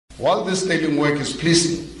While this sterling work is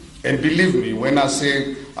pleasing, and believe me when I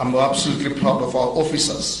say I'm absolutely proud of our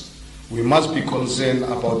officers, we must be concerned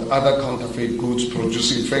about other counterfeit goods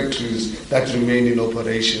producing factories that remain in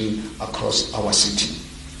operation across our city.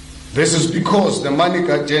 This is because the money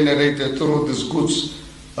generated through these goods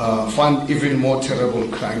fund even more terrible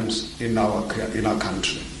crimes in our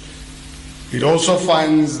country. It also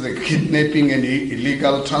funds the kidnapping and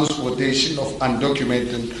illegal transportation of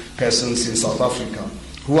undocumented persons in South Africa,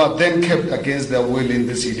 who are then kept against their will in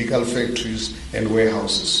these illegal factories and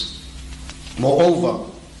warehouses. Moreover,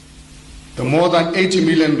 the more than 80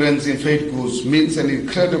 million rands in fake goods means an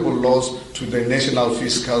incredible loss to the national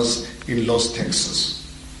fiscals in lost taxes.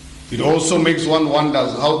 It also makes one wonder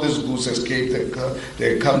how these goods escape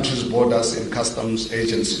the country's borders and customs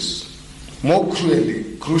agencies. More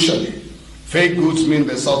crucially, fake goods mean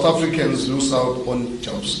that South Africans lose out on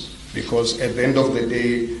jobs because at the end of the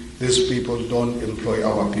day, these people don't employ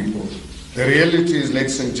our people. The reality is,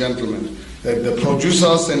 ladies and gentlemen, that the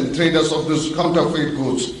producers and traders of these counterfeit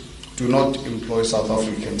goods do not employ South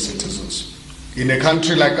African citizens. In a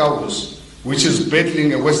country like ours, which is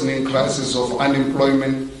battling a worsening crisis of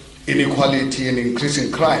unemployment, inequality, and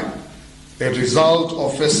increasing crime, a result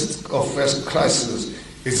of first crisis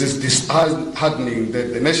is disheartening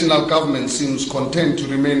that the national government seems content to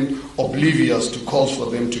remain oblivious to calls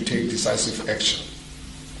for them to take decisive action.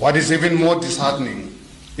 What is even more disheartening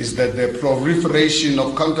is that the proliferation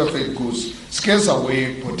of counterfeit goods scares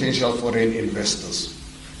away potential foreign investors.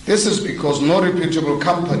 This is because no reputable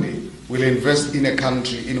company will invest in a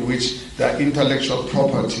country in which their intellectual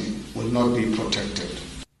property will not be protected.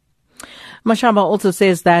 Mashaba also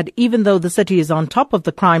says that even though the city is on top of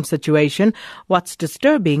the crime situation, what's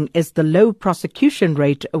disturbing is the low prosecution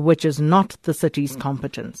rate, which is not the city's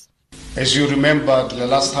competence. As you remember, the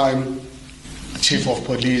last time the Chief of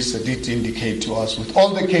Police did indicate to us, with all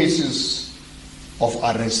the cases of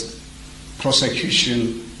arrest,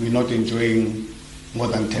 prosecution, we're not enjoying more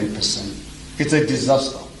than 10%. It's a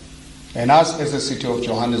disaster. And us as a City of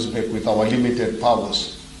Johannesburg, with our limited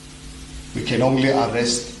powers, we can only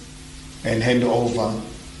arrest and hand over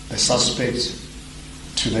the suspects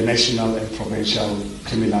to the national and provincial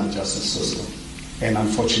criminal justice system. And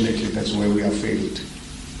unfortunately, that's where we have failed.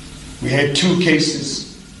 We had 2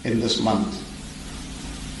 cases in this month.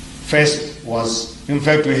 First was, in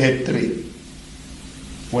fact, we had 3,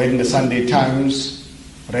 when the Sunday Times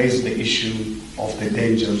raised the issue of the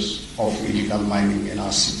dangers of illegal mining in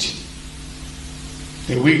our city.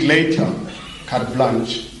 A week later, Carte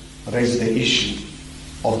Blanche raised the issue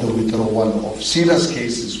of the withdrawal of serious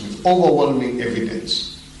cases with overwhelming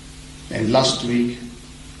evidence. And last week,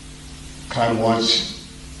 Crime Watch,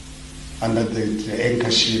 under the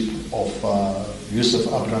anchorship of Yusuf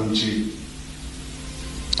Abramji,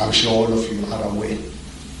 I'm sure all of you are aware.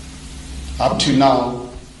 Up to now,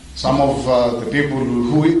 some of the people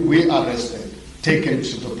who we arrested, taken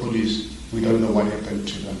to the police, we don't know what happened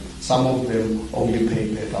to them. Some of them only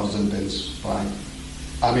paid $1,000 fine.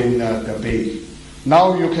 The bail.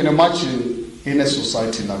 Now you can imagine in a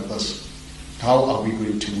society like this, how are we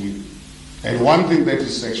going to win? And one thing that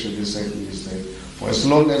is actually certain is that for as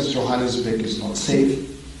long as Johannesburg is not safe,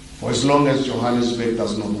 for as long as Johannesburg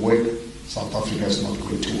does not work, South Africa is not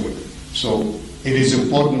going to work. So it is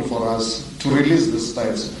important for us to release the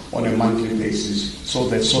stats on a monthly basis so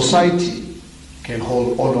that society can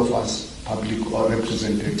hold all of us, public or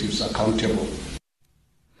representatives, accountable.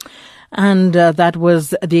 And that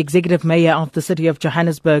was the Executive Mayor of the City of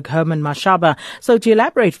Johannesburg, Herman Mashaba. So to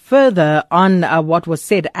elaborate further on what was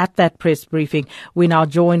said at that press briefing, we're now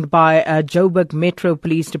joined by Joburg Metro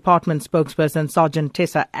Police Department spokesperson, Sergeant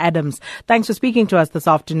Tessa Adams. Thanks for speaking to us this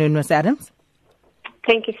afternoon, Ms. Adams.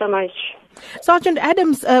 Thank you so much. Sergeant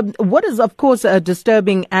Adams, what is, of course,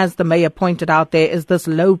 disturbing, as the mayor pointed out there, is this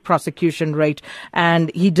low prosecution rate.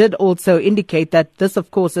 And he did also indicate that this,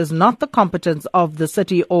 of course, is not the competence of the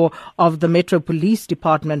city or of the Metro Police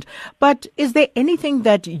Department. But is there anything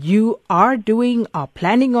that you are doing, are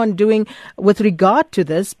planning on doing with regard to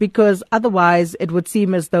this? Because otherwise it would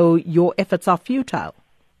seem as though your efforts are futile.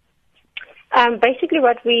 Basically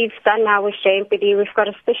what we've done now with JMPD, we've got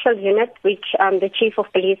a special unit which the Chief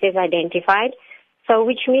of Police has identified. So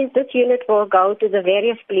which means this unit will go to the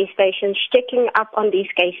various police stations checking up on these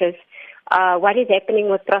cases, what is happening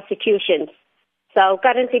with prosecutions. So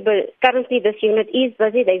currently this unit is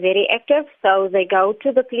busy, they're very active, so they go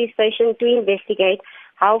to the police station to investigate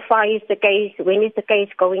how far is the case, when is the case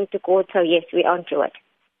going to court. So yes, we're on to it.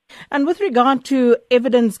 And with regard to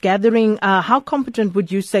evidence gathering, how competent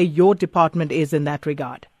would you say your department is in that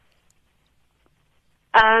regard?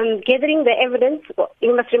 Gathering the evidence,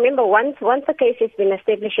 you must remember once a case has been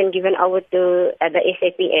established and given over to the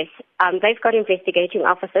SAPS, they've got investigating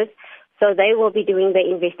officers, so they will be doing the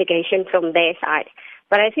investigation from their side.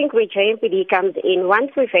 But I think where JMPD comes in,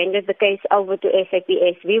 once we've handed the case over to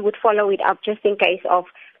SAPS, we would follow it up just in case of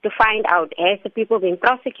to find out, has the people been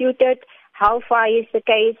prosecuted? How far is the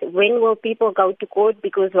case? When will people go to court?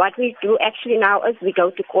 Because what we do actually now is we go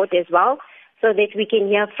to court as well, so that we can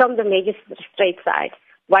hear from the magistrate side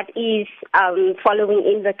what is following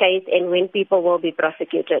in the case and when people will be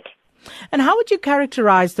prosecuted. And how would you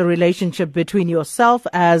characterize the relationship between yourself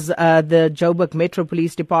as the Joburg Metro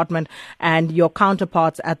Police Department and your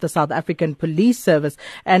counterparts at the South African Police Service?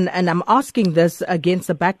 And I'm asking this against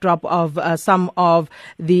the backdrop of some of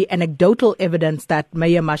the anecdotal evidence that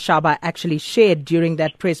Mayor Mashaba actually shared during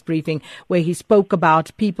that press briefing, where he spoke about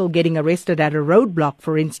people getting arrested at a roadblock,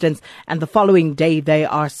 for instance, and the following day they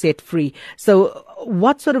are set free. So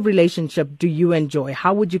what sort of relationship do you enjoy?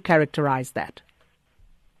 How would you characterize that?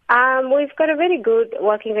 We've got a very good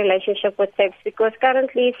working relationship with SAPS because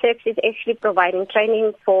currently SAPS is actually providing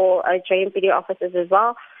training for JMPD officers as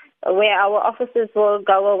well, where our officers will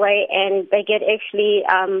go away and they get actually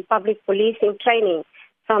public policing training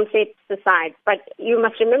from SAPS' side. But you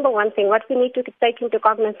must remember one thing, what we need to take into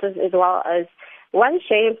cognizance as well is once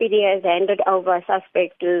JMPD has handed over a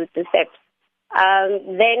suspect to SAPS,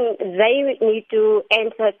 then they need to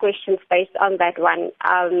answer questions based on that one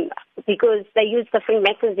because they use different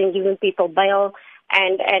methods in giving people bail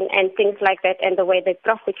and things like that and the way they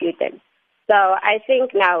prosecute them. So I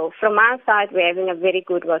think now, from our side, we're having a very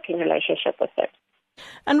good working relationship with them.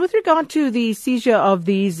 And with regard to the seizure of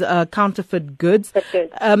these counterfeit goods,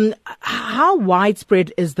 how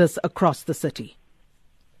widespread is this across the city?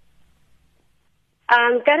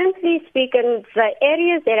 Currently speaking, the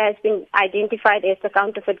areas that has been identified as the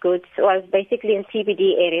counterfeit goods was basically in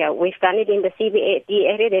CBD area. We've done it in the CBD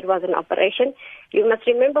area. That was an operation. You must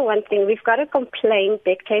remember one thing. We've got a complaint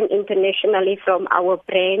that came internationally from our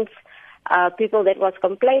brands, people that was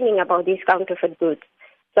complaining about these counterfeit goods.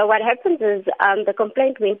 So what happens is the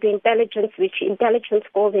complaint went to intelligence, which intelligence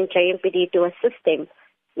calls in JMPD to assist them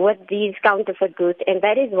with these counterfeit goods, and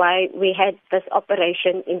that is why we had this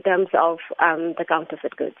operation in terms of the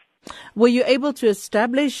counterfeit goods. Were you able to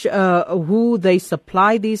establish who they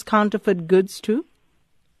supply these counterfeit goods to?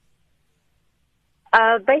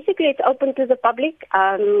 Basically, it's open to the public.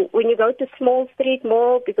 When you go to Small Street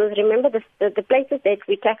Mall, because remember the places that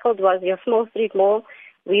we tackled was your Small Street Mall.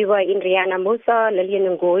 We were in Rihanna Musa,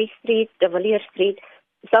 Lillian Ngoyi Street, De Villiers Street.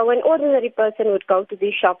 So an ordinary person would go to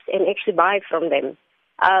these shops and actually buy from them.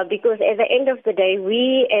 Because at the end of the day,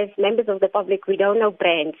 we as members of the public, we don't know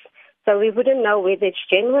brands. So we wouldn't know whether it's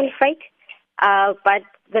genuine or fake. But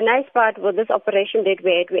the nice part with this operation that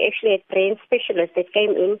we actually had brand specialists that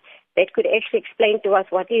came in that could actually explain to us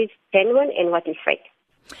what is genuine and what is fake.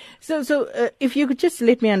 So if you could just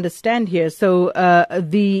let me understand here. So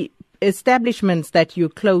the establishments that you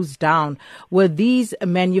closed down, were these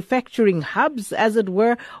manufacturing hubs, as it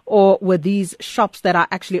were, or were these shops that are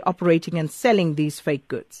actually operating and selling these fake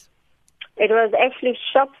goods? It was actually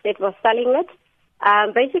shops that were selling it.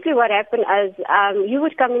 Basically what happened is you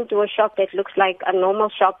would come into a shop that looks like a normal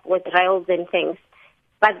shop with rails and things.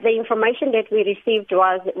 But the information that we received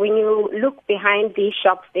was when you look behind these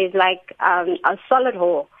shops, there's like a solid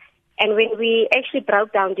hole. And when we actually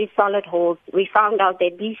broke down these solid holes, we found out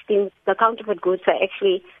that these things, the counterfeit goods, were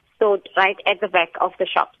actually stored right at the back of the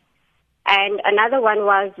shops. And another one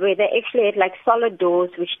was where they actually had like solid doors,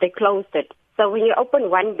 which they closed it. So when you open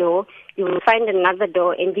one door, you will find another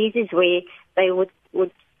door, and this is where they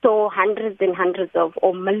would store hundreds and hundreds of,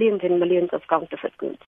 or millions and millions of counterfeit goods.